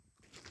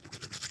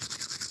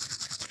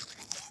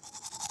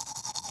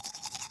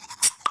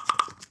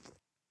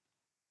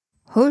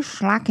Who's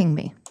slacking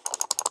me?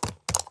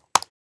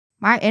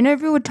 My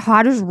interview with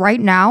Todd is right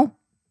now?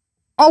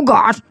 Oh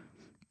gosh.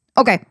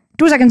 Okay,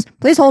 2 seconds.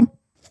 Please hold.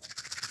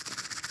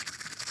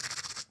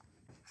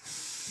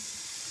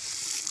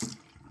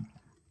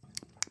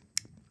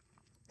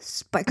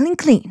 Sparkling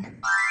clean.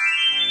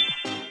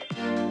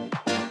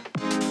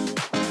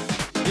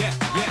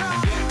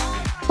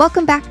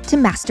 Welcome back to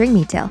Mastering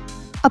Metail,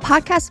 a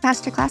podcast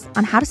masterclass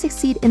on how to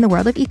succeed in the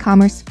world of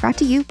e-commerce, brought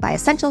to you by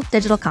Essential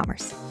Digital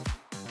Commerce.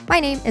 My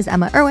name is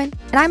Emma Irwin,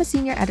 and I'm a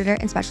senior editor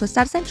and specialist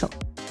at Essential.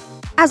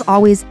 As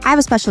always, I have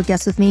a special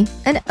guest with me,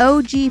 an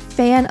OG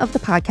fan of the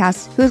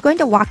podcast, who is going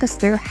to walk us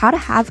through how to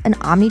have an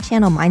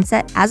omnichannel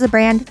mindset as a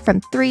brand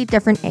from 3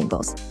 different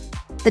angles: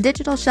 the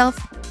digital shelf,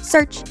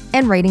 search,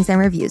 and ratings and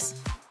reviews.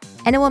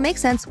 And it will make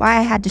sense why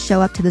I had to show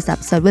up to this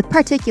episode with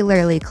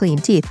particularly clean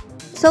teeth.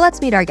 So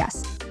let's meet our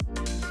guest.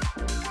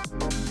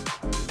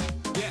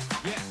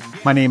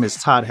 My name is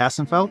Todd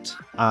Hassenfelt.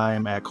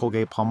 I'm at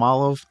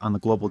Colgate-Palmolive on the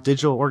Global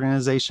Digital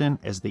Organization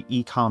as the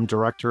eComm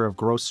Director of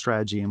Growth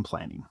Strategy and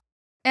Planning.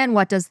 And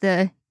what does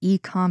the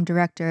eComm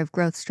Director of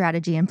Growth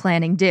Strategy and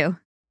Planning do?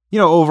 You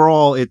know,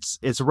 overall, it's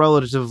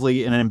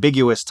relatively an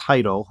ambiguous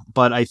title,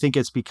 but I think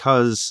it's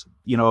because,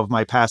 of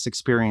my past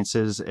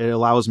experiences, it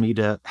allows me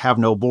to have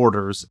no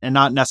borders, and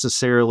not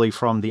necessarily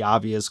from the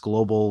obvious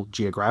global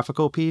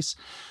geographical piece,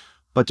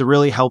 but to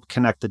really help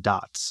connect the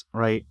dots,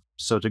 right?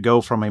 So to go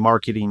from a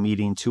marketing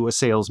meeting to a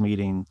sales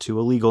meeting, to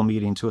a legal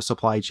meeting, to a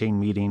supply chain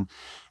meeting,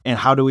 and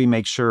how do we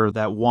make sure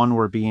that, one,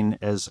 we're being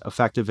as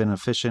effective and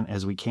efficient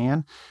as we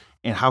can,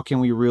 and how can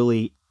we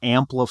really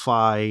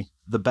amplify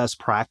the best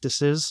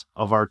practices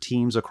of our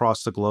teams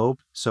across the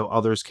globe so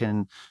others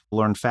can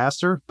learn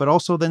faster, but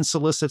also then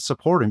solicit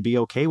support and be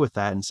okay with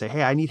that and say,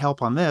 hey, I need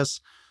help on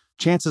this.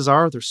 Chances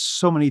are there's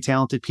so many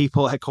talented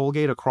people at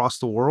Colgate across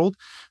the world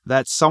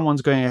that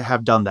someone's going to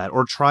have done that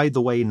or tried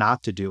the way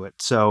not to do it.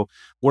 So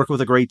work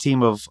with a great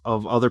team of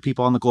other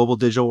people on the Global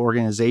Digital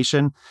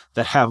Organization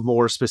that have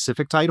more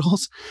specific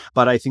titles.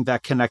 But I think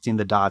that connecting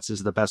the dots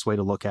is the best way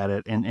to look at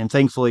it. And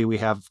thankfully, we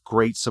have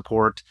great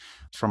support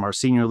from our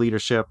senior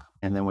leadership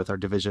and then with our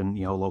division,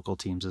 local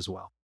teams as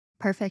well.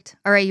 Perfect.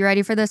 All right, you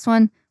ready for this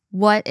one?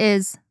 What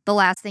is the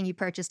last thing you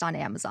purchased on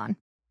Amazon?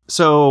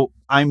 So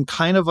I'm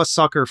kind of a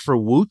sucker for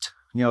Woot,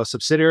 a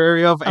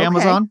subsidiary of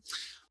Amazon.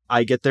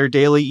 I get their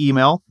daily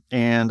email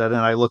and then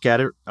I look at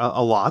it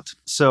a lot.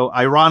 So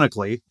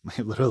ironically,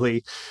 I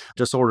literally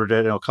just ordered it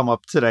and it'll come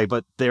up today,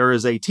 but there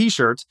is a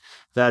t-shirt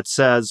that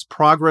says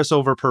progress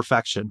over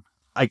perfection.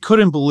 I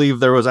couldn't believe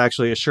there was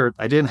actually a shirt.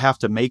 I didn't have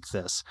to make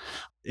this.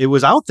 It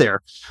was out there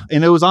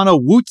and it was on a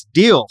Woot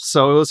deal.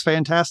 So it was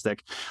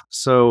fantastic.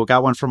 So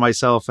got one for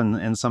myself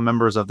and some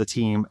members of the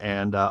team.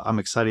 And I'm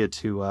excited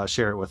to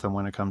share it with them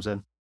when it comes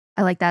in.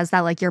 I like that. Is that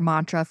like your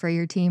mantra for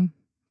your team?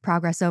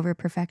 Progress over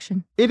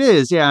perfection? It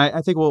is. Yeah.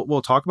 I think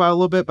we'll talk about it a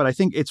little bit, but I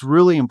think it's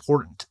really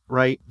important,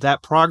 right?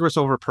 That progress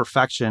over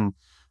perfection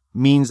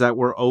means that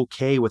we're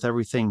okay with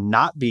everything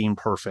not being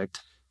perfect.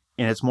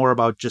 And it's more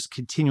about just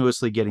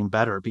continuously getting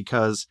better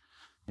because,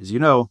 as you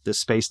know, this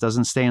space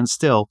doesn't stand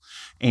still.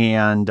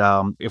 And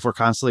if we're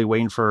constantly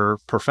waiting for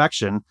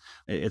perfection,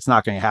 it's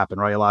not going to happen,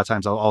 right? A lot of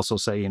times I'll also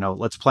say,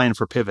 let's plan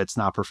for pivots,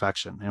 not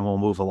perfection, and we'll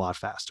move a lot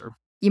faster.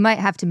 You might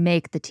have to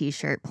make the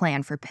t-shirt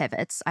plan for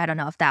pivots. I don't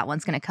know if that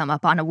one's going to come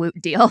up on a Woot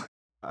deal.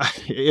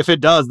 If it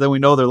does, then we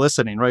know they're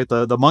listening, right?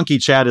 The monkey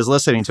chat is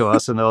listening to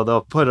us and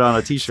they'll put it on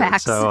a t-shirt.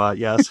 Facts. So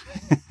yes.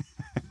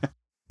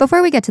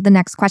 Before we get to the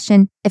next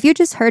question, if you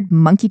just heard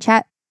monkey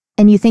chat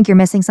and you think you're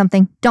missing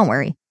something, don't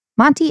worry.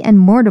 Monty and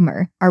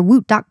Mortimer are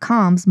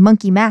Woot.com's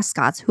monkey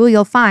mascots who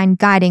you'll find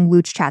guiding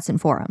Woot's chats and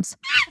forums.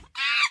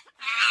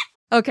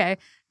 Okay,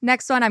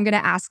 next one, I'm going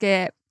to ask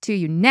it to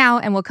you now,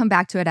 and we'll come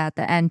back to it at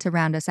the end to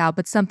round us out,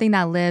 but something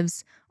that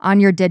lives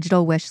on your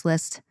digital wish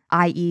list,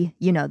 i.e.,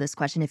 this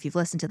question if you've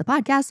listened to the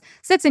podcast,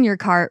 sits in your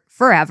cart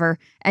forever,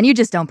 and you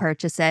just don't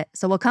purchase it.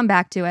 So we'll come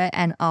back to it,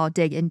 and I'll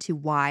dig into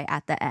why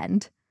at the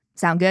end.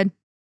 Sound good?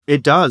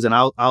 It does, and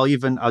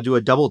I'll do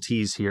a double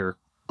tease here.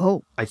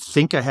 Oh. I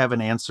think I have an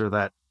answer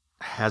that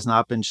has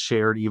not been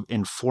shared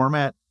in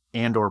format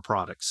and or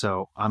product.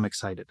 So I'm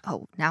excited.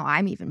 Oh, now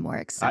I'm even more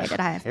excited.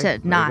 I have to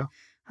not.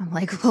 I'm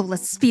like, well,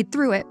 let's speed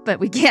through it, but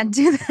we can't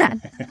do that.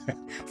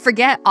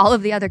 Forget all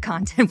of the other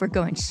content. We're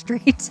going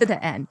straight to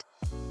the end.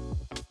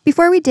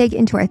 Before we dig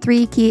into our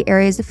 3 key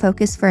areas of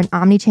focus for an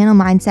omnichannel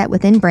mindset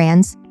within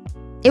brands,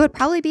 it would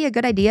probably be a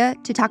good idea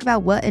to talk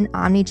about what an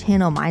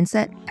omnichannel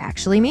mindset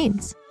actually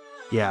means.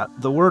 Yeah,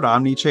 the word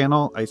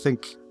omnichannel, I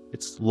think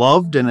it's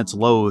loved and it's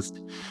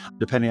loathed,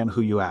 depending on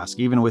who you ask,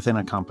 even within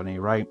a company,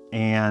 right?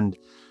 And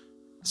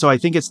so I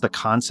think it's the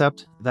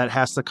concept that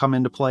has to come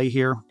into play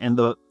here. And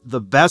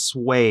the best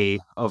way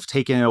of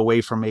taking it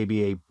away from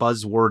maybe a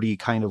buzzwordy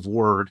kind of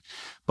word,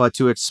 but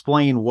to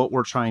explain what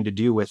we're trying to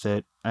do with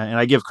it. And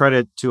I give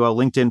credit to a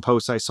LinkedIn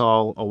post I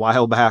saw a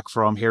while back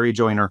from Harry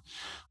Joyner,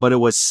 but it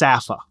was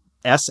SAFA,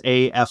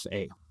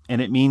 S-A-F-A.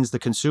 And it means the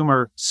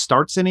consumer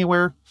starts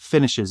anywhere,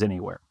 finishes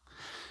anywhere.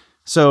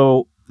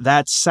 So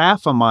that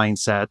SAFA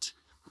mindset,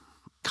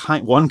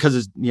 one, because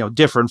it's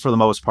different for the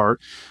most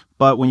part,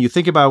 But when you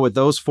think about it with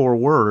those 4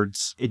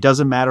 words, it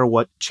doesn't matter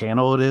what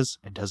channel it is.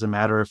 It doesn't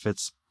matter if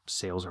it's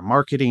sales or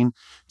marketing,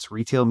 it's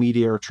retail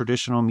media or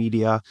traditional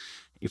media.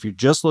 If you're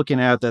just looking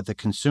at that the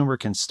consumer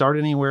can start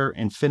anywhere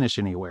and finish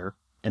anywhere,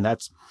 and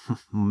that's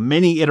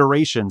many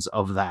iterations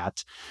of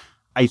that,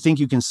 I think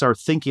you can start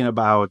thinking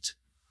about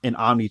an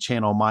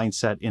omni-channel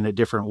mindset in a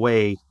different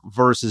way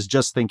versus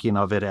just thinking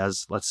of it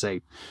as, let's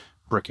say,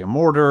 brick and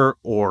mortar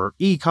or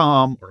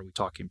eComm, or are we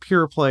talking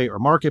pure play or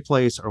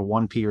marketplace or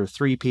 1P or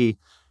 3P?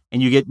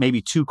 And you get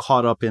maybe too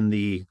caught up in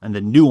the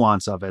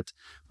nuance of it.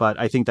 But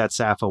I think that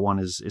SAFA one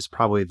is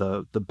probably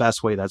the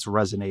best way that's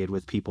resonated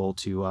with people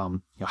to,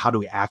 how do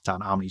we act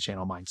on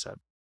omni-channel mindset?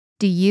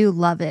 Do you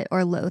love it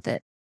or loathe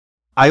it?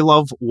 I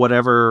love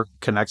whatever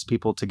connects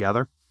people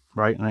together,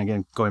 right? And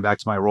again, going back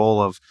to my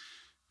role of,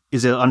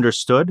 is it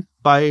understood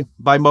by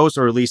most,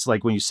 or at least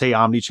like when you say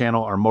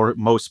omni-channel, are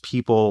most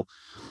people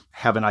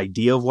have an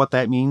idea of what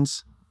that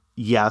means?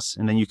 Yes.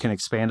 And then you can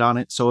expand on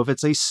it. So if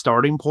it's a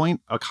starting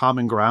point, a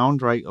common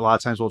ground, right? A lot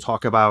of times we'll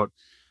talk about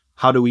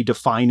how do we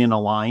define and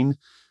align,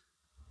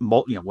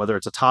 whether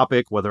it's a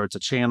topic, whether it's a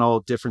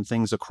channel, different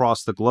things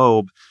across the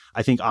globe.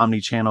 I think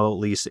omni-channel at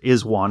least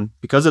is one,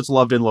 because it's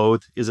loved and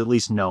loathed, is at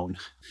least known.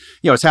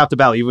 It's half the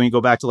battle. Even when you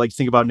go back to like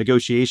think about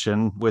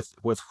negotiation with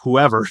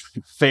whoever,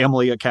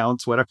 family,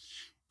 accounts, whatever,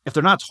 if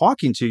they're not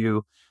talking to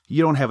you,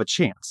 you don't have a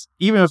chance.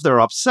 Even if they're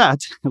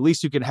upset, at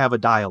least you can have a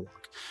dialogue.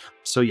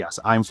 So yes,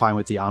 I'm fine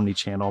with the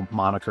omni-channel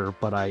moniker,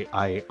 but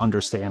I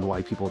understand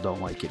why people don't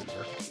like it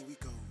either.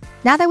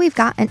 Now that we've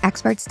got an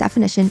expert's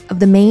definition of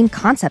the main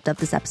concept of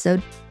this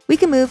episode, we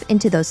can move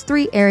into those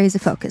 3 areas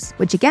of focus,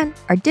 which again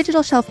are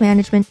digital shelf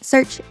management,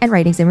 search, and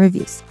ratings and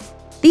reviews.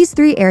 These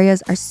 3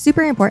 areas are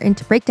super important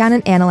to break down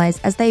and analyze,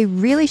 as they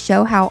really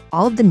show how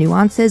all of the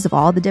nuances of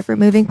all the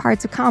different moving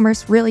parts of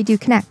commerce really do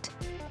connect.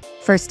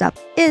 First up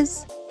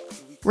is,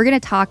 we're going to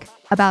talk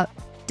about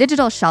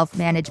digital shelf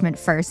management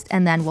first,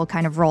 and then we'll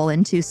kind of roll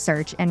into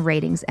search and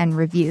ratings and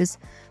reviews.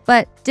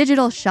 But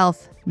digital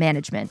shelf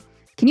management,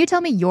 can you tell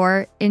me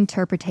your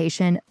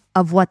interpretation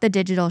of what the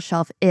digital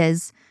shelf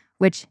is?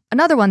 Which,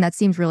 another one that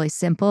seems really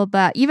simple,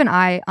 but even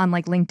I on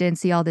like LinkedIn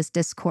see all this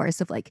discourse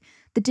of like,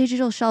 the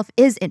digital shelf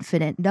is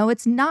infinite. No,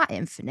 it's not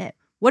infinite.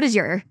 What is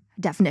your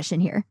definition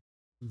here?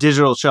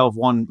 Digital shelf,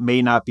 one,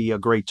 may not be a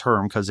great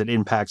term because it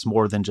impacts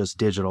more than just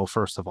digital,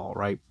 first of all,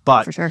 right?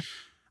 But for sure,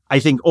 I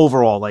think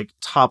overall, like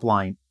top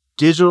line,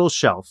 digital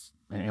shelf,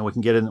 and we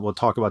can get in, we'll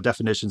talk about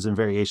definitions and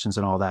variations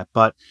and all that,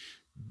 but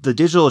the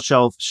digital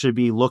shelf should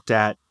be looked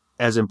at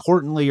as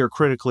importantly or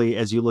critically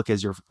as you look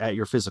at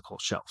your physical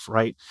shelf,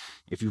 right?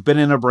 If you've been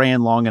in a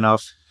brand long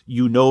enough,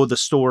 you know the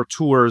store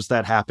tours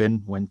that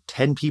happen when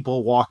 10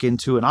 people walk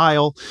into an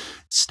aisle,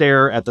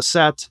 stare at the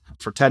set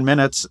for 10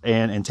 minutes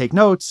and take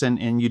notes,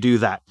 and you do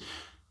that.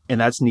 And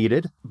that's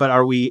needed. But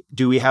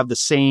do we have the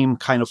same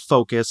kind of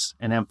focus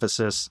and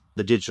emphasis,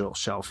 the digital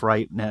shelf,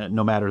 right?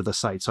 No matter the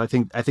site. So I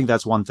think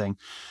that's one thing.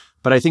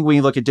 But I think when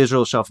you look at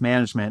digital shelf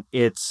management,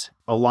 it's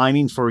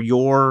aligning for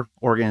your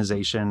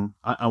organization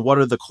on what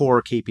are the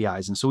core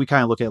KPIs. And so we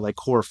kind of look at like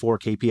core 4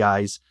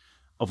 KPIs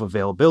of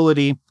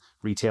availability,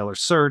 retailer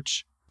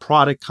search,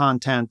 product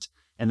content,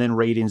 and then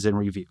ratings and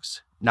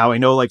reviews. Now I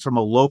know like from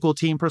a local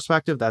team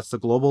perspective, that's the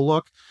global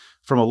look.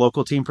 From a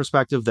local team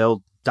perspective,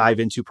 they'll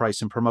dive into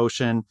price and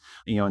promotion,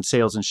 and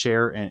sales and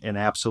share, and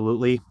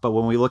absolutely. But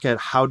when we look at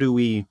how do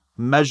we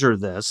measure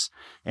this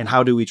and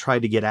how do we try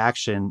to get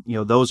action,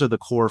 those are the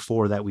core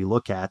 4 that we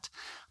look at.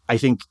 I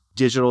think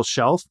digital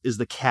shelf is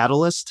the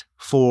catalyst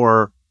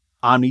for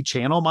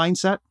omni-channel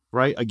mindset,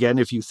 right? Again,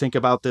 if you think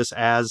about this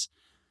as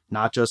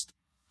not just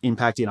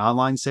impacting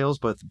online sales,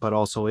 but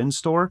also in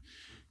store.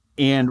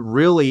 And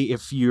really,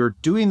 if you're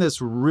doing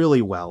this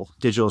really well,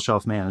 digital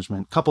shelf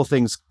management, a couple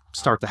things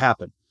start to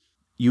happen.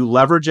 You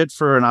leverage it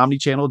for an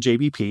omni-channel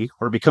JBP,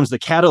 or it becomes the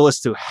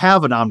catalyst to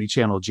have an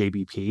omni-channel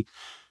JBP.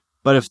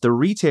 But if the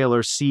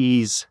retailer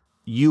sees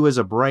you as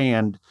a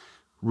brand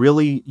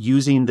really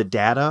using the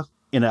data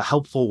in a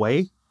helpful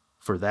way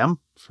for them,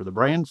 for the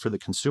brand, for the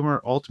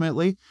consumer,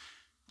 ultimately,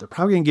 they're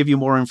probably going to give you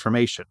more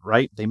information,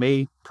 right? They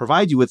may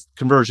provide you with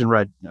conversion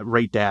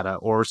rate data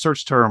or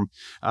search term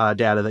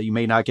data that you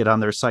may not get on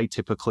their site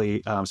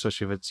typically,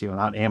 especially if it's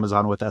not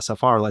Amazon with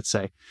SFR, let's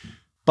say.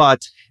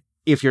 But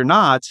if you're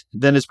not,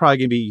 then it's probably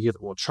going to be,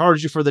 we'll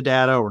charge you for the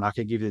data, or we're not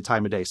going to give you the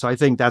time of day. So I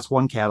think that's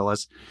one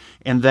catalyst.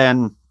 And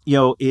then,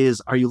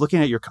 are you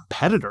looking at your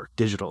competitor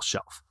digital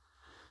shelf?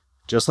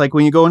 Just like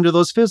when you go into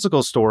those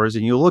physical stores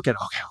and you look at,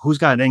 okay, who's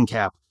got an end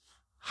cap?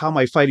 How am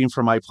I fighting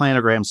for my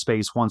planogram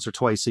space once or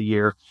twice a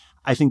year?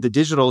 I think the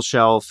digital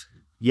shelf,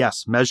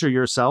 yes, measure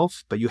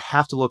yourself, but you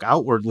have to look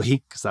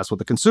outwardly because that's what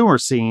the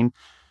consumer's seeing,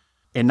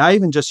 and not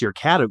even just your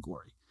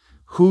category.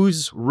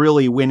 Who's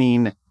really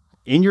winning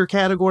in your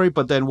category,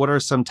 but then what are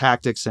some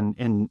tactics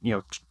and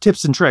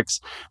tips and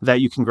tricks that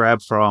you can grab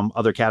from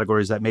other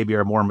categories that maybe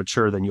are more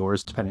mature than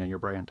yours, depending on your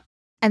brand.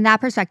 And that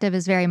perspective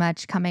is very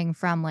much coming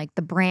from like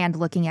the brand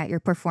looking at your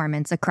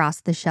performance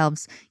across the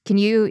shelves. Can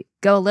you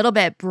go a little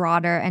bit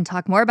broader and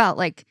talk more about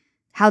like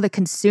how the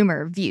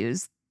consumer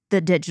views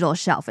the digital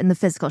shelf and the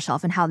physical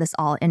shelf and how this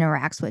all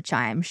interacts, which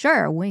I'm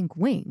sure, wink,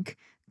 wink,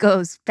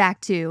 goes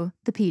back to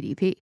the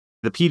PDP.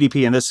 The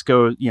PDP, and this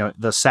goes,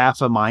 the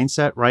SAFA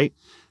mindset, right?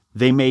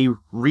 They may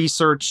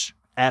research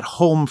at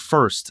home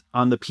first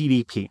on the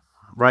PDP,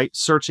 right?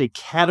 Search a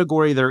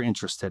category they're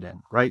interested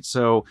in, right?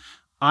 So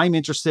I'm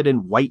interested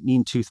in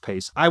whitening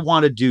toothpaste. I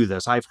want to do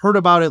this. I've heard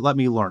about it. Let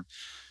me learn.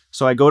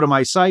 So I go to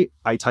my site,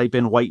 I type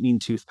in whitening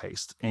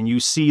toothpaste, and you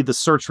see the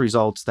search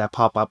results that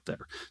pop up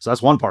there. So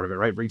that's one part of it,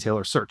 right?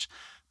 Retailer search.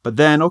 But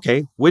then,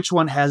 okay, which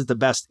one has the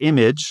best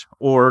image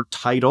or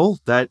title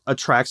that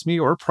attracts me,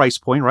 or price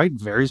point, right?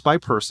 Varies by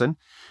person.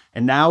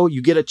 And now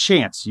you get a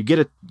chance. You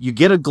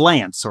get a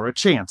glance or a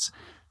chance.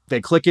 They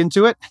click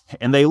into it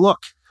and they look.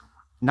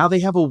 Now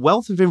they have a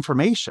wealth of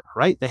information,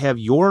 right? They have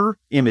your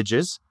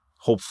images,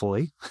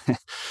 hopefully.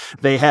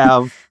 They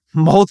have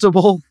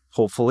multiple,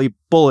 hopefully,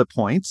 bullet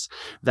points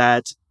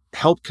that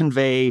help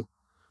convey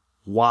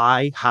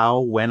why, how,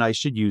 when I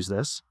should use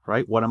this,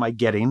 right? What am I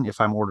getting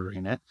if I'm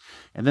ordering it?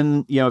 And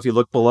then, if you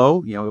look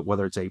below,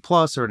 whether it's A+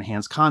 or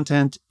enhanced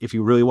content, if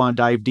you really want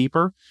to dive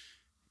deeper,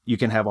 you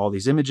can have all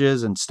these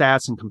images and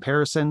stats and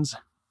comparisons.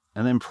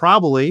 And then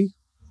probably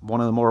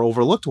one of the more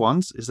overlooked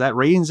ones is that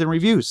ratings and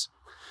reviews.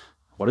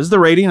 What is the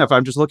rating? If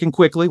I'm just looking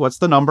quickly, what's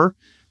the number?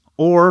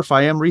 Or if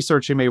I am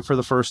researching maybe for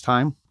the first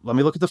time, let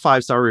me look at the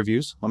 5-star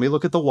reviews. Let me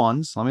look at the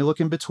ones. Let me look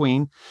in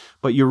between.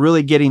 But you're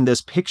really getting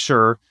this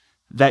picture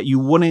that you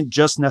wouldn't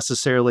just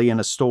necessarily in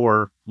a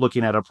store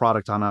looking at a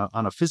product on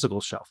a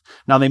physical shelf.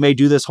 Now, they may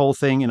do this whole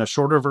thing in a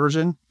shorter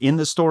version in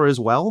the store as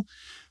well.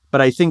 But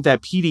I think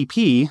that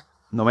PDP,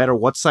 no matter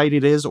what site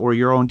it is or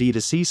your own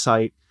D2C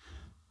site,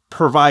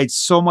 provides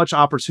so much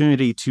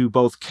opportunity to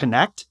both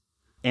connect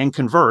and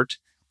convert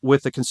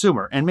with the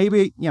consumer. And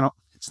maybe,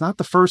 it's not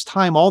the first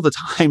time all the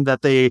time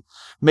that they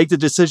make the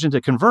decision to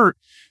convert.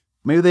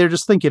 Maybe they're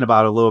just thinking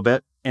about it a little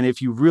bit. And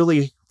if you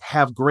really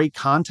have great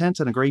content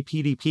and a great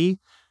PDP,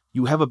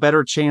 you have a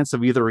better chance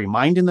of either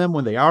reminding them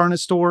when they are in a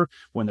store,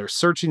 when they're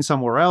searching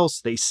somewhere else,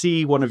 they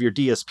see one of your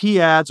DSP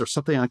ads or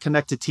something on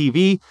connected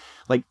TV.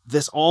 Like,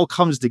 this all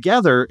comes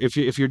together if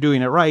you're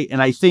doing it right.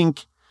 And I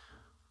think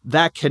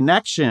that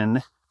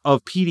connection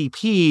of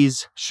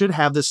PDPs should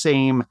have the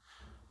same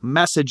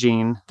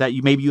messaging that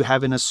maybe you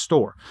have in a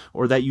store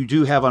or that you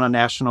do have on a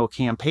national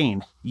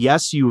campaign.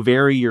 Yes, you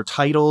vary your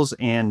titles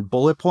and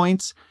bullet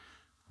points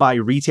by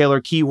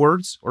retailer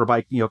keywords or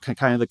by,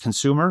 kind of the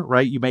consumer,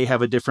 right? You may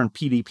have a different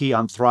PDP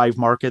on Thrive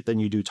Market than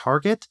you do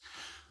Target,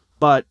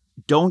 but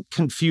don't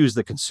confuse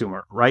the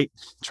consumer, right?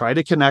 Try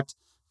to connect,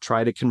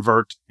 try to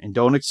convert, and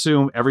don't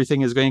assume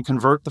everything is going to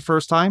convert the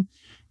first time.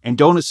 And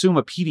don't assume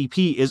a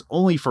PDP is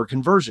only for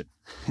conversion.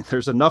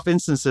 There's enough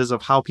instances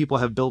of how people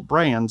have built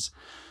brands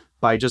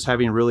by just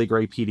having really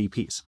great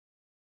PDPs.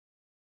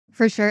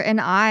 For sure.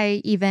 And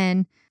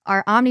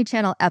our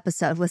Omnichannel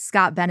episode with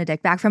Scott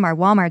Benedict back from our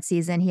Walmart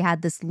season, he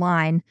had this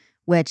line,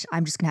 which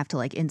I'm just going to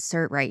have to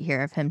insert right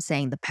here, of him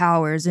saying the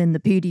power's in the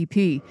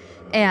PDP.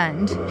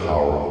 And the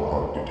power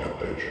of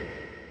architecture.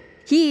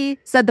 He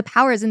said the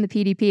power's in the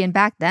PDP. And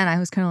back then I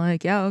was kind of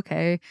like, yeah,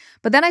 okay.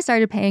 But then I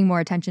started paying more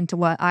attention to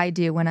what I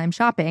do when I'm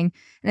shopping.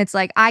 And it's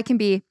like, I can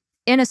be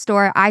in a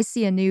store, I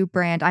see a new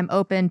brand, I'm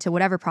open to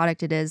whatever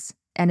product it is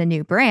and a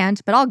new brand,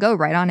 but I'll go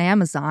right on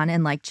Amazon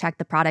and check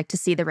the product to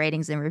see the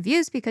ratings and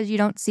reviews because you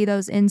don't see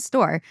those in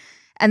store.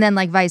 And then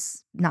not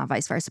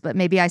vice versa, but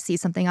maybe I see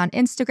something on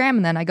Instagram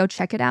and then I go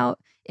check it out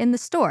in the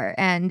store,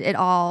 and it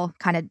all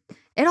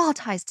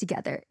ties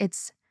together.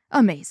 It's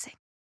amazing.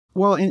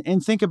 Well,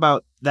 and think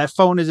about that.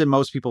 Phone is in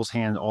most people's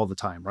hand all the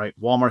time, right?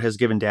 Walmart has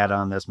given data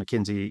on this.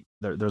 McKinsey,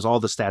 there's all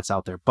the stats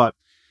out there. But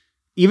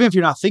even if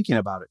you're not thinking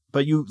about it,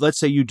 but let's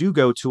say you do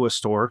go to a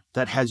store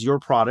that has your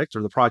product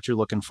or the product you're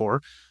looking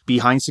for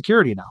behind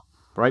security now,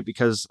 right?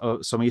 Because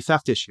of so many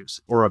theft issues,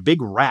 or a big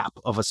wrap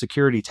of a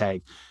security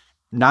tag.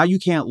 Now you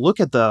can't look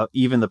at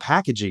even the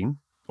packaging,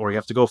 or you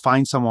have to go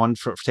find someone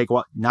take a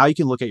while. Now you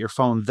can look at your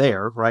phone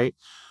there, right?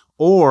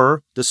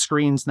 Or the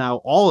screen's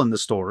now all in the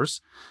stores,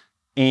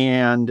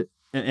 and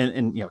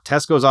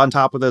Tesco's on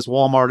top of this,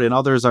 Walmart and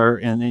others are,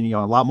 and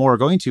a lot more are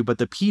going to, but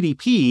the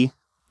PDP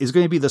is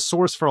going to be the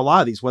source for a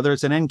lot of these, whether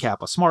it's an end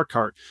cap, a smart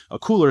cart, a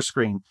cooler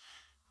screen.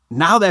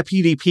 Now that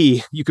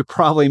PDP, you could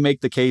probably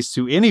make the case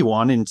to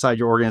anyone inside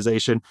your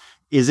organization,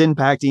 is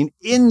impacting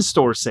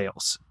in-store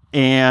sales.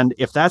 And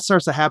if that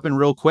starts to happen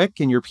real quick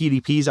and your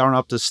PDPs aren't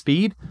up to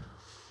speed,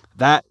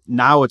 that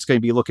now it's going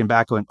to be looking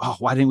back going, oh,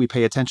 why didn't we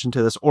pay attention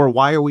to this? Or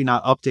why are we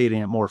not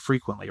updating it more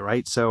frequently,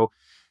 right? So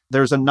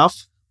there's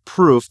enough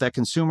proof that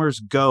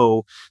consumers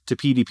go to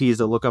PDPs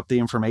to look up the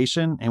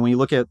information. And when you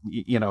look at,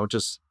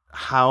 just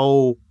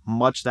how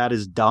much that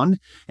is done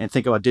and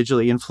think about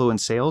digitally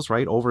influenced sales,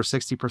 right? Over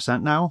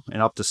 60% now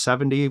and up to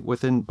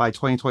 70% by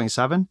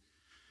 2027.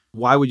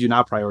 Why would you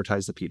not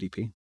prioritize the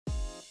PDP?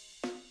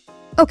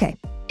 Okay,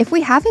 if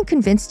we haven't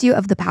convinced you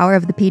of the power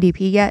of the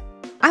PDP yet,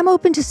 I'm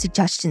open to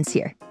suggestions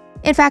here.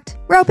 In fact,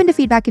 we're open to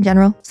feedback in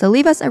general, so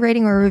leave us a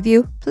rating or a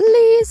review,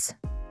 please.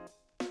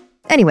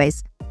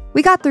 Anyways,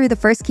 we got through the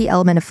first key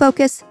element of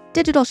focus,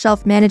 digital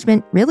shelf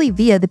management, really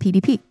via the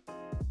PDP.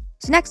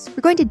 So next,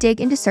 we're going to dig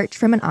into search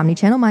from an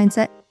omnichannel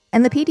mindset,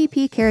 and the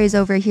PDP carries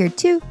over here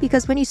too,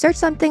 because when you search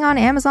something on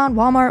Amazon,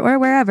 Walmart, or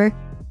wherever,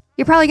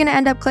 you're probably going to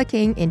end up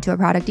clicking into a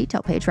product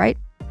detail page, right?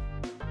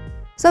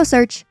 So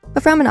search,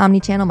 but from an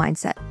omnichannel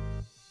mindset.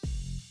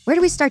 Where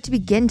do we start to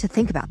begin to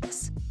think about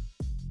this?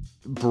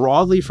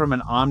 Broadly from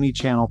an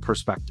omnichannel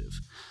perspective,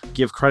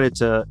 give credit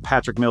to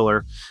Patrick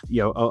Miller,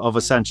 of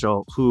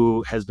Essential,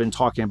 who has been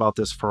talking about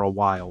this for a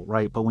while,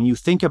 right? But when you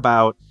think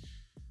about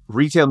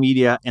retail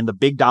media and the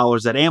big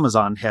dollars that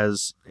Amazon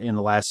has in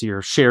the last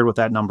year shared what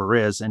that number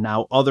is, and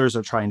now others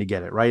are trying to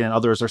get it, right? And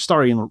others are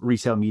starting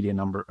retail media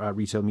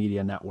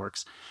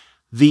networks.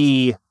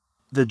 The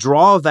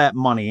draw of that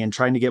money and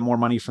trying to get more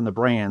money from the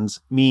brands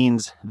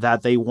means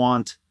that they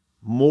want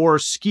more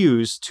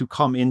SKUs to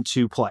come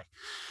into play.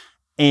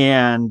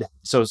 And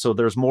so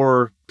there's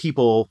more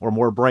people or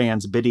more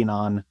brands bidding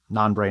on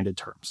non-branded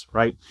terms,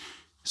 right?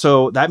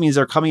 So that means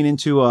they're coming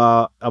into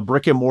a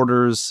brick and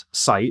mortar's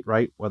site,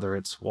 right? Whether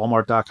it's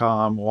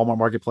Walmart.com, Walmart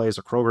Marketplace,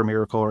 or Kroger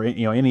Miracle, or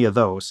any of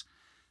those.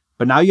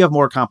 But now you have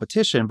more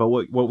competition. But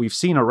what we've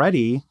seen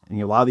already, and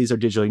a lot of these are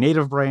digitally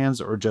native brands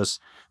or just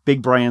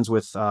big brands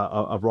with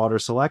a broader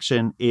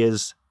selection,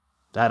 is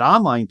that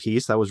online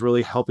piece that was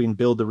really helping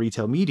build the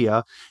retail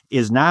media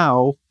is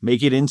now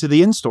make it into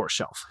the in-store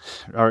shelf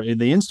or in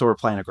the in-store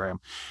planogram,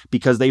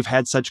 because they've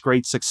had such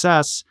great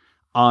success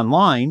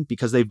online,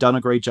 because they've done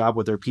a great job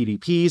with their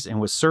PDPs and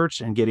with search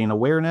and getting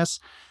awareness.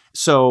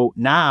 So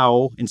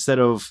now, instead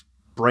of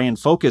brand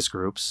focus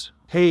groups,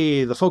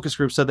 hey, the focus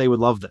group said they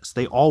would love this.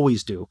 They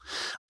always do.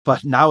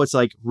 But now it's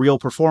like real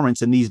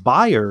performance. And these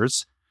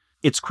buyers,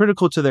 it's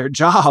critical to their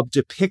job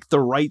to pick the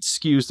right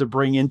SKUs to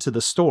bring into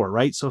the store,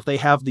 right? So if they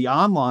have the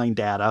online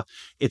data,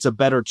 it's a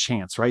better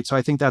chance, right? So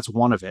I think that's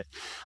one of it,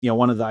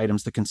 one of the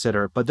items to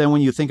consider. But then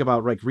when you think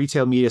about like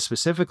retail media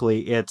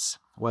specifically, it's,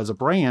 well, as a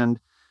brand,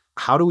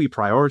 how do we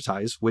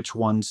prioritize which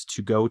ones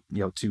to go,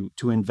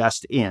 to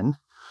invest in?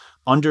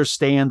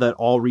 Understand that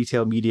all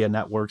retail media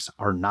networks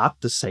are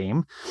not the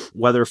same,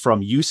 whether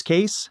from use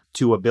case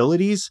to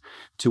abilities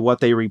to what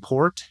they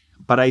report.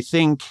 But I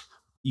think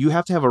you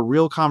have to have a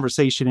real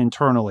conversation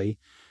internally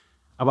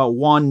about,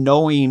 one,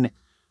 knowing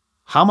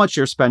how much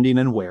you're spending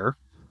and where,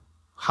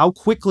 how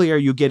quickly are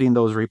you getting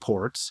those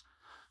reports,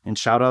 and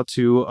shout out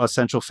to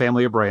Essential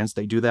Family of Brands.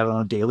 They do that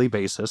on a daily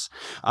basis.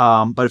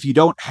 But if you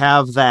don't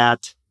have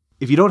that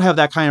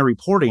kind of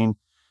reporting,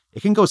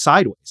 it can go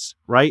sideways,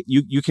 right?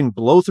 You can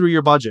blow through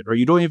your budget, or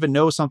you don't even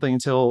know something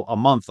until a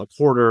month, a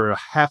quarter, a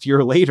half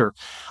year later.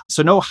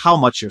 So know how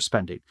much you're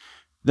spending.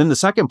 Then the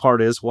second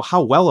part is, well,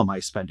 how well am I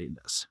spending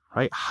this,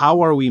 right? How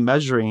are we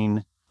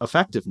measuring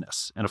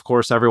effectiveness? And of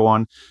course,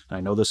 everyone, and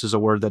I know this is a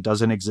word that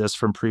doesn't exist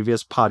from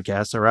previous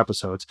podcasts or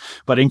episodes,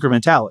 but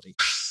incrementality.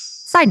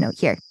 Side note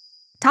here.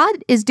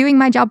 Todd is doing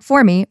my job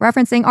for me,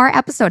 referencing our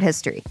episode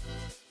history.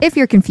 If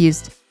you're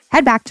confused,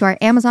 head back to our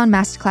Amazon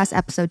Masterclass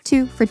episode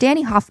 2 for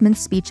Danny Hoffman's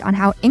speech on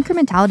how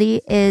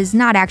incrementality is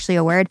not actually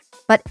a word,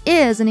 but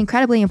is an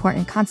incredibly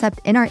important concept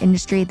in our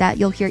industry that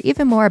you'll hear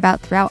even more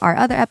about throughout our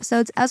other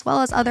episodes as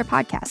well as other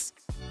podcasts.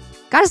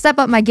 Gotta step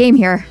up my game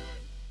here.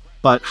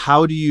 But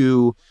how do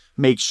you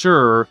make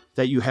sure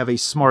that you have a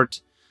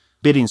smart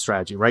bidding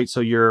strategy, right?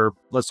 So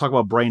let's talk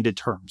about branded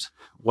terms.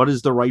 What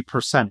is the right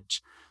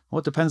percentage? Well,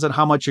 it depends on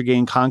how much you're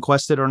getting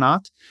conquested or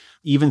not.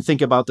 Even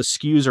think about the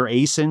SKUs or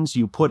ASINs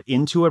you put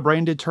into a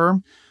branded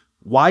term.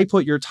 Why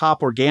put your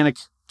top organic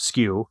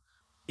SKU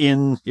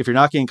in, if you're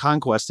not getting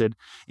conquested,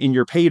 in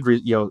your paid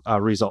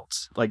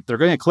results? Like, they're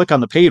going to click on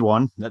the paid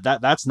one.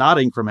 That's not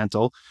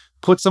incremental.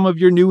 Put some of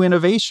your new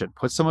innovation,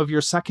 put some of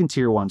your second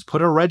tier ones,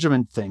 put a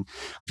regiment thing.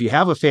 If you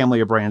have a family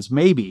of brands,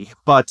 maybe,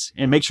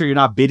 and make sure you're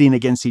not bidding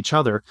against each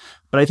other.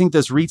 But I think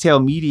this retail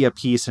media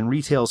piece and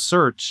retail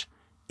search,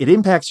 it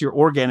impacts your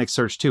organic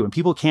search too. And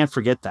people can't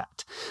forget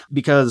that,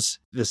 because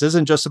this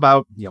isn't just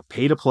about,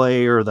 pay to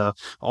play or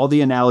all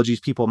the analogies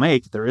people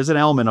make. There is an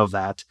element of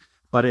that,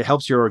 but it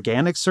helps your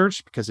organic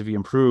search, because if you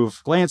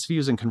improve glance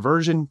views and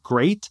conversion,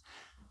 great.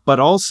 But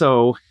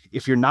also,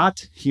 if you're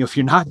not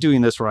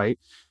doing this right,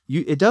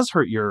 it does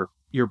hurt your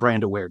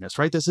brand awareness,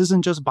 right? This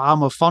isn't just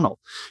bottom of funnel.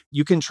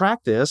 You can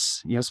track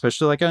this,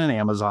 especially like on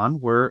Amazon,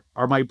 where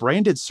are my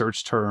branded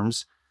search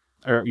terms,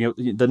 or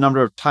the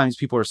number of times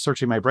people are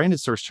searching my branded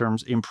search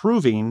terms,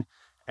 improving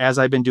as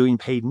I've been doing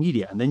paid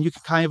media. And then you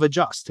can kind of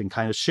adjust and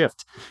kind of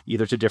shift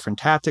either to different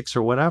tactics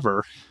or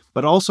whatever.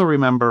 But also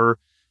remember,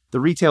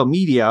 the retail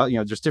media,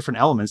 there's different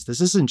elements.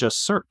 This isn't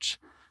just search.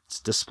 It's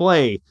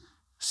display,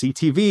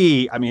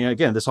 CTV. I mean,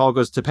 again, this all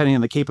goes depending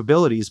on the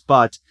capabilities,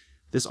 but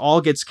this all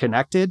gets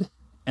connected.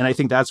 And I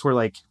think that's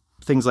where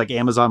things like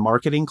Amazon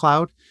Marketing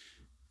Cloud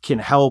can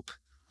help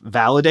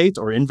validate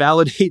or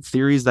invalidate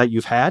theories that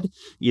you've had,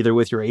 either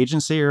with your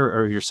agency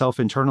or yourself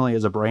internally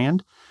as a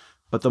brand.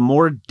 But the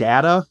more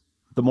data,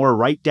 the more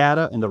right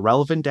data and the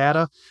relevant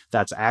data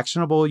that's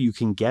actionable you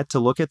can get to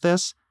look at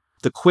this,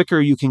 the quicker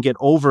you can get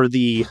over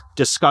the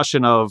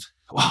discussion of,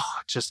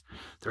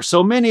 there's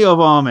so many of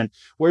them and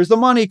where's the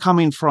money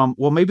coming from?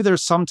 Well, maybe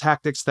there's some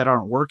tactics that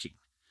aren't working.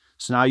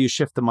 So now you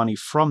shift the money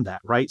from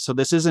that, right? So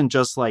this isn't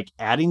just like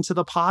adding to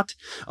the pot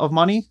of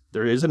money.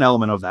 There is an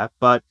element of that,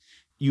 but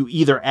you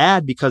either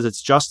add because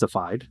it's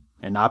justified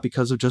and not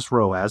because of just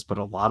ROAS, but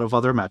a lot of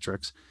other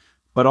metrics,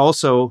 but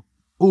also,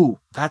 ooh,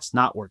 that's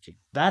not working.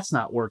 That's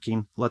not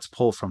working. Let's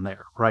pull from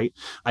there, right?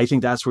 I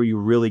think that's where you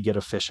really get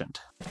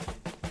efficient.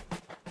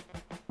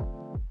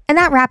 And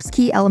that wraps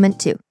key element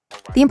 2,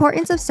 the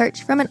importance of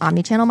search from an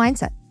omnichannel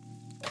mindset.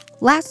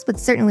 Last but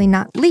certainly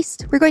not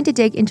least, we're going to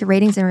dig into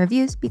ratings and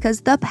reviews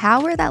because the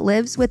power that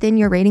lives within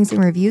your ratings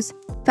and reviews,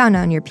 found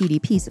on your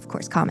PDPs, of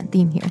course, common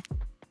theme here,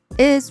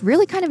 is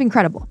really kind of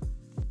incredible.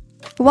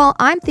 While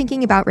I'm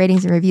thinking about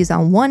ratings and reviews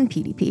on one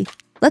PDP,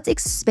 let's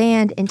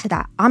expand into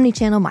that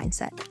omnichannel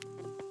mindset.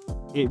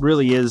 It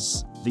really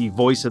is the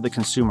voice of the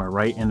consumer,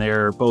 right? And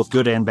they're both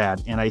good and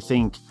bad. And I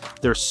think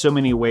there's so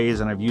many ways,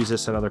 and I've used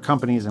this at other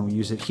companies and we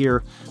use it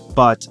here,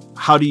 but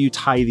how do you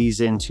tie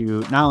these into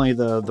not only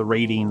the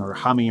rating or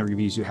how many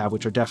reviews you have,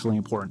 which are definitely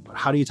important, but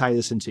how do you tie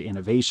this into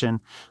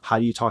innovation? How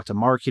do you talk to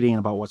marketing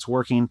about what's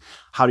working?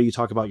 How do you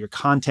talk about your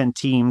content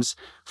teams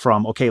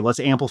from, okay, let's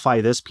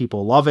amplify this,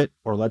 people love it,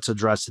 or let's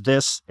address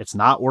this, it's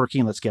not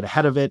working, let's get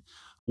ahead of it.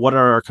 What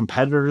are our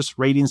competitors'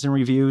 ratings and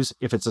reviews?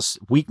 If it's a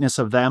weakness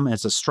of them,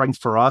 it's a strength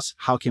for us,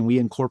 how can we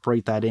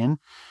incorporate that in?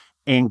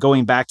 And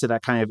going back to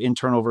that kind of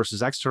internal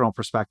versus external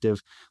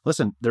perspective,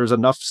 listen, there's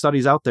enough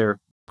studies out there.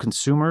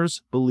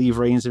 Consumers believe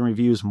ratings and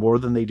reviews more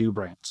than they do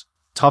brands.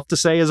 Tough to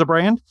say as a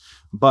brand,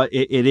 but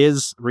it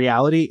is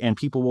reality, and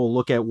people will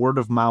look at word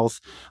of mouth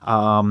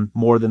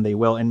more than they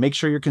will. And make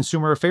sure your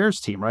consumer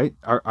affairs team, right?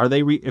 Are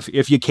they,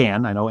 if you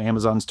can, I know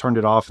Amazon's turned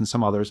it off and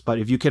some others, but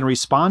if you can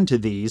respond to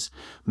these,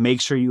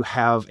 make sure you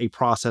have a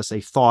process, a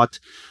thought,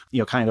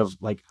 kind of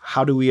like,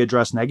 how do we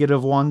address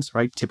negative ones,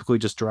 right? Typically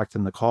just direct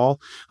them the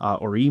call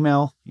or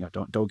email.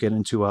 Don't get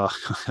into a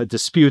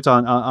dispute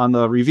on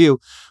the review,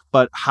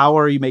 but how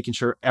are you making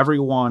sure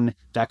everyone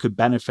that could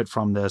benefit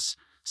from this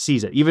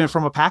sees it? Even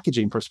from a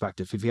packaging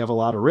perspective, if you have a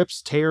lot of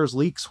rips, tears,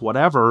 leaks,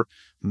 whatever,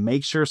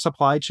 make sure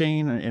supply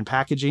chain and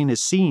packaging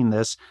is seeing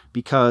this,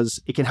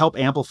 because it can help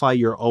amplify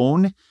your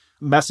own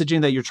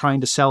messaging that you're trying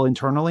to sell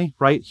internally,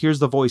 right? Here's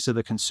the voice of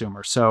the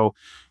consumer. So,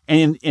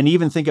 and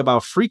even think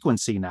about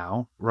frequency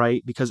now,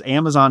 right? Because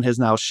Amazon has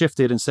now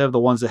shifted, instead of the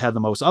ones that had the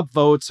most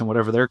upvotes and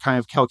whatever their kind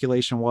of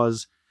calculation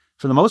was,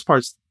 for the most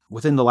part,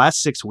 within the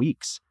last 6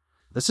 weeks.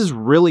 This is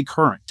really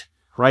current,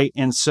 right?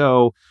 And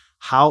so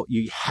how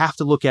you have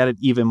to look at it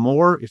even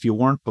more if you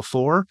weren't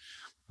before.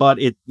 But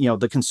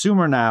the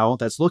consumer now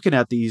that's looking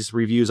at these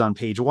reviews on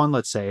page 1,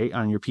 let's say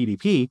on your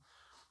PDP,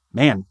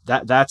 man,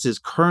 that's as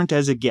current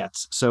as it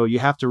gets. So you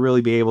have to really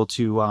be able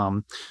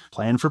to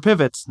plan for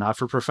pivots, not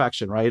for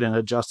perfection, right? And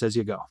adjust as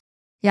you go.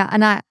 Yeah.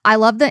 And I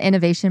love the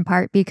innovation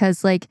part,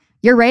 because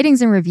your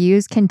ratings and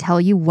reviews can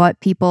tell you what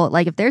people,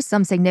 if there's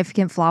some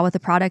significant flaw with the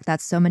product that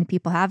so many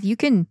people have, you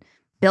can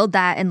build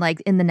that and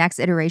in the next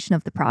iteration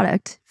of the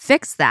product,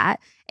 fix that.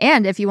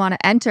 And if you want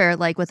to enter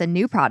with a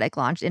new product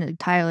launch in an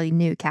entirely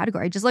new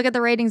category, just look at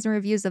the ratings and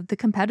reviews of the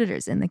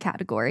competitors in the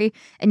category,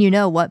 and you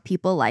know what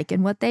people like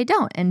and what they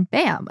don't. And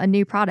bam, a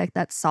new product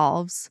that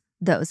solves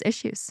those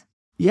issues.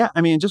 Yeah,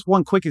 I mean, just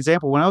one quick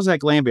example. When I was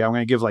at Glanbia, I'm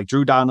going to give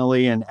Drew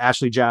Donnelly and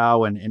Ashley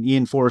Zhao and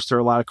Ian Forrester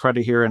a lot of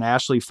credit here. And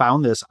Ashley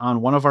found this on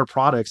one of our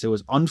products. It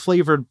was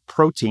unflavored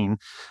protein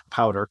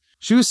powder.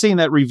 She was seeing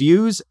that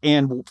reviews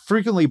and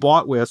frequently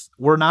bought with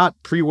were not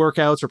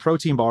pre-workouts or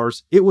protein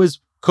bars. It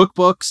was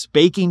cookbooks,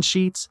 baking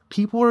sheets.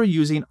 People were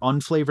using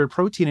unflavored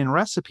protein in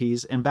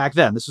recipes. And back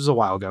then, this was a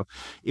while ago,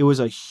 it was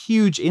a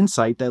huge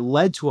insight that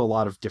led to a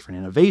lot of different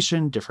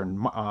innovation,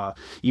 different,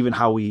 even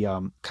how we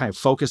kind of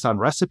focused on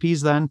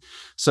recipes then.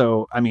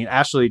 So, I mean,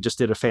 Ashley just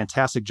did a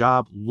fantastic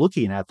job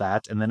looking at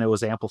that. And then it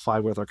was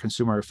amplified with our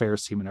consumer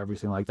affairs team and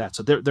everything like that.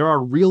 So there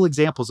are real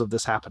examples of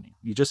this happening.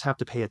 You just have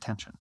to pay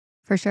attention.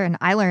 For sure. And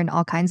I learned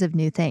all kinds of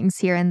new things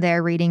here and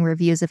there, reading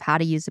reviews of how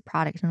to use a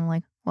product. And I'm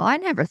like, well, I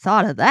never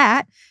thought of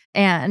that.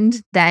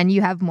 And then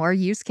you have more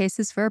use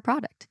cases for a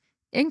product.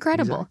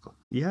 Incredible. Exactly.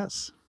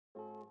 Yes.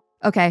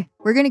 Okay,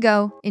 we're going to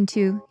go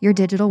into your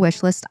digital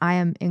wish list. I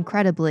am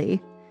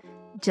incredibly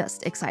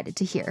just excited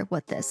to hear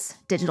what this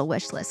digital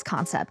wish list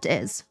concept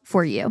is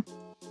for you.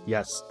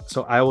 Yes.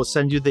 So I will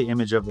send you the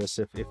image of this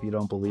if you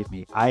don't believe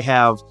me. I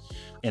have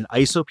an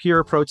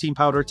Isopure protein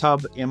powder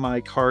tub in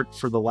my cart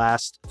for the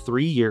last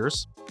 3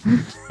 years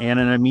and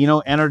an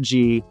Amino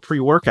Energy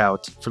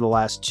pre-workout for the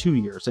last 2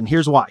 years. And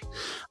here's why.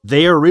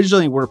 They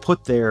originally were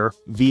put there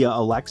via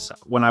Alexa.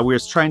 When I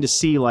was trying to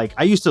see,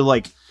 I used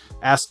to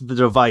ask the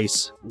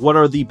device, what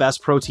are the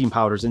best protein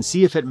powders, and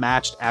see if it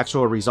matched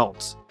actual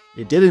results.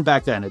 It didn't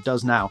back then. It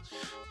does now.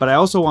 But I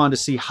also wanted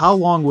to see how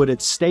long would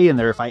it stay in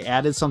there if I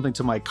added something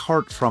to my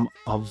cart from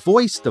a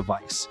voice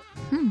device.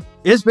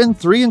 It's been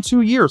 3 and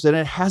 2 years and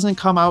it hasn't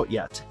come out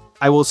yet.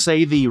 I will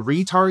say the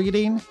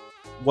retargeting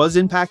was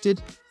impacted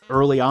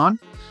early on.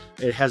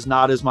 It has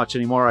not as much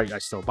anymore. I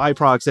still buy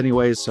products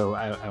anyways, so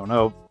I don't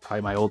know.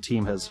 Probably my old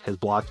team has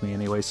blocked me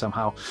anyway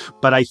somehow.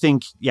 But I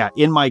think,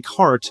 in my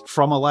cart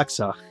from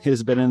Alexa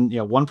has been in,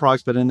 one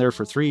product's been in there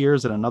for 3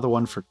 years and another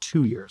one for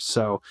 2 years.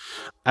 So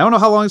I don't know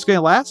how long it's going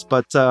to last,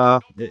 but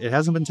it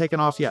hasn't been taken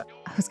off yet.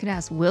 I was going to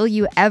ask, will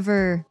you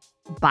ever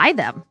buy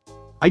them?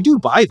 I do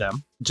buy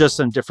them, just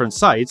in different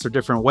sites or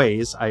different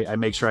ways. I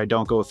make sure I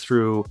don't go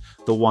through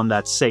the one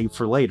that's saved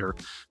for later.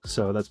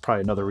 So that's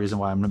probably another reason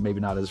why I'm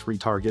maybe not as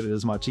retargeted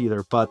as much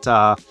either. But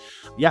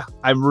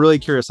I'm really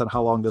curious on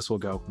how long this will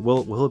go.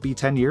 Will it be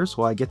 10 years?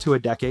 Will I get to a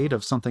decade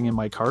of something in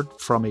my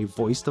cart from a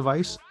voice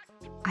device?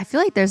 I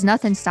feel like there's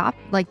nothing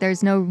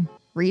there's no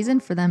reason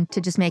for them to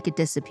just make it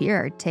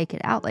disappear or take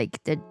it out. Like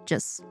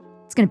it's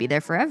going to be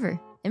there forever.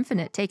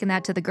 Infinite, taking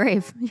that to the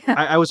grave. Yeah.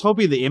 I was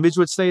hoping the image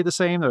would stay the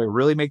same. They would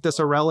really make this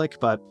a relic,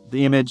 but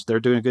the image, they're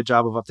doing a good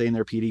job of updating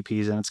their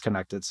PDPs and it's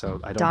connected.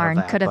 So I don't have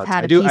that. Could have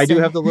had I do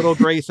have the little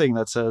gray thing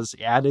that says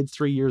added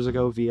 3 years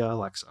ago via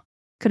Alexa.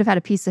 Could have had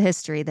a piece of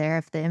history there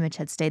if the image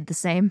had stayed the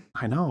same.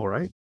 I know,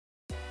 right?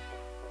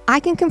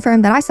 I can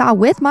confirm that I saw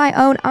with my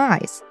own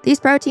eyes these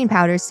protein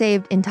powders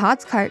saved in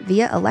Todd's cart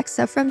via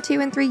Alexa from 2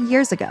 and 3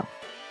 years ago.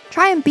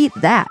 Try and beat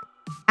that.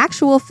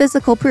 Actual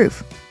physical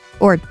proof,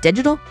 or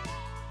digital,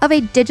 of a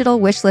digital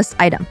wish list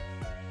item.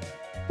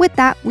 With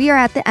that, we are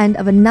at the end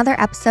of another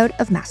episode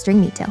of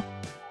Mastering Metail.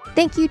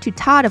 Thank you to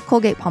Todd of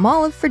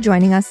Colgate-Palmolive for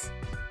joining us.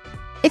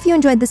 If you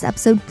enjoyed this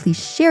episode, please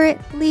share it,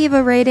 leave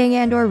a rating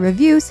and/or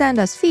review, send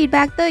us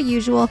feedback, the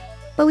usual,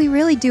 but we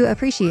really do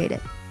appreciate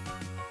it.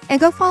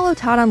 And go follow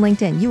Todd on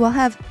LinkedIn. You will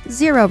have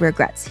zero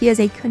regrets. He has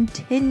a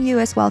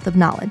continuous wealth of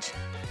knowledge.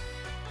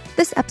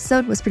 This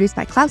episode was produced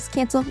by Klaus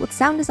Cancel with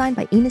sound design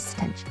by Enos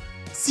Tench.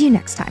 See you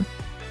next time.